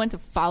want anyone to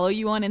follow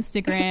you on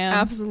Instagram?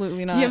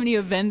 Absolutely not. Do you have any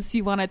events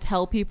you want to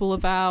tell people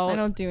about? I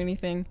don't do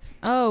anything.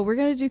 Oh, we're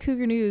going to do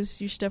Cougar News.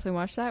 You should definitely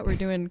watch that. We're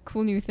doing a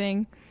cool new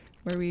thing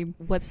where we...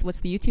 What's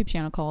the YouTube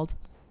channel called?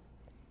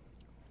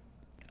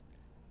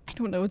 I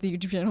don't know what the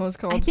YouTube channel is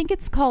called. I think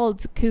it's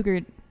called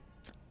Cougar...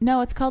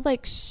 No, it's called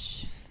like...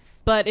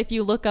 But if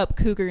you look up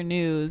Cougar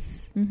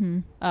News,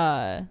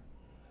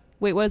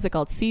 wait, what is it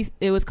called?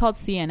 It was called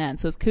CNN.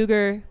 So it's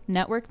Cougar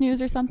Network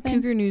News or something?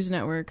 Cougar News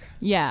Network.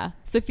 Yeah.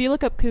 So if you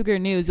look up Cougar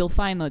News, you'll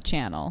find the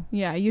channel.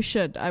 Yeah, you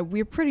should.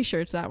 We're pretty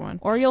sure it's that one.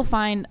 Or you'll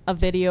find a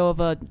video of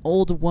an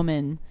old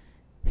woman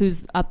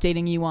who's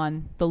updating you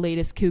on the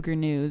latest Cougar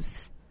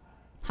News.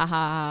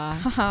 Haha.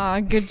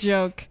 Haha, good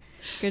joke.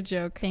 Good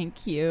joke.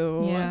 Thank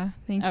you. Yeah,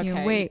 thank you.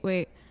 Okay.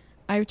 Wait.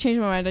 I've changed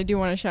my mind. I do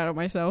want to shout out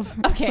myself.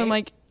 Okay. So I'm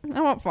like,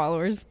 I want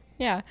followers.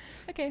 Yeah.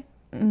 Okay.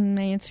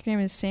 My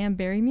Instagram is Sam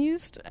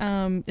Berrymused.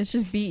 It's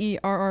just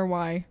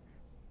BERRYMUSED.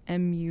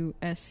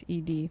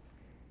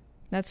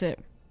 That's it.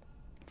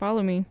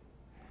 Follow me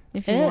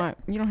if you want.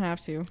 You don't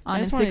have to. On I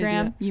just wanted to do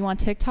Instagram, that. you want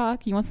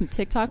TikTok? You want some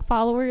TikTok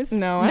followers?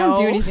 No, I don't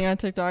do anything on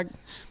TikTok.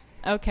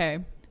 Okay.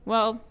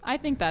 Well, I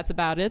think that's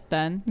about it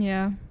then.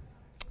 Yeah.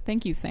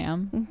 Thank you,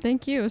 Sam.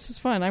 Thank you. This was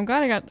fun. I'm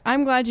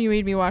glad you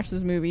made me watch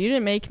this movie. You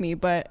didn't make me,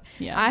 but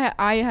Yeah.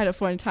 I had a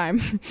fun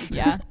time.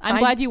 Yeah. I'm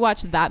glad you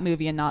watched that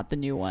movie and not the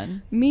new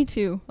one. Me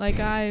too.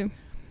 Like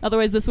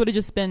Otherwise, this would have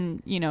just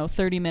been,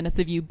 30 minutes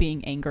of you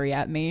being angry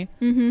at me.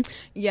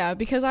 Yeah,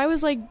 because I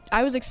was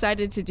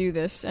excited to do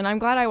this, and I'm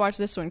glad I watched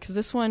this one because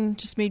this one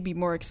just made me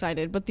more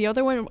excited. But the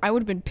other one, I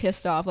would have been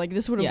pissed off. Like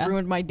this would have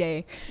ruined my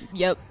day.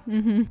 Yep.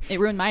 It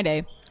ruined my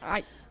day.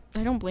 I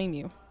don't blame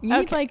you. You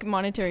need like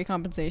monetary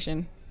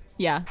compensation.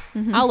 Yeah.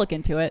 I'll look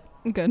into it.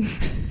 Good.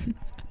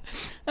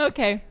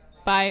 Okay.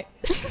 Bye.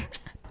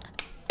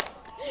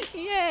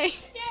 Yay!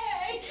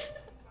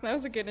 That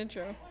was a good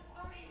intro.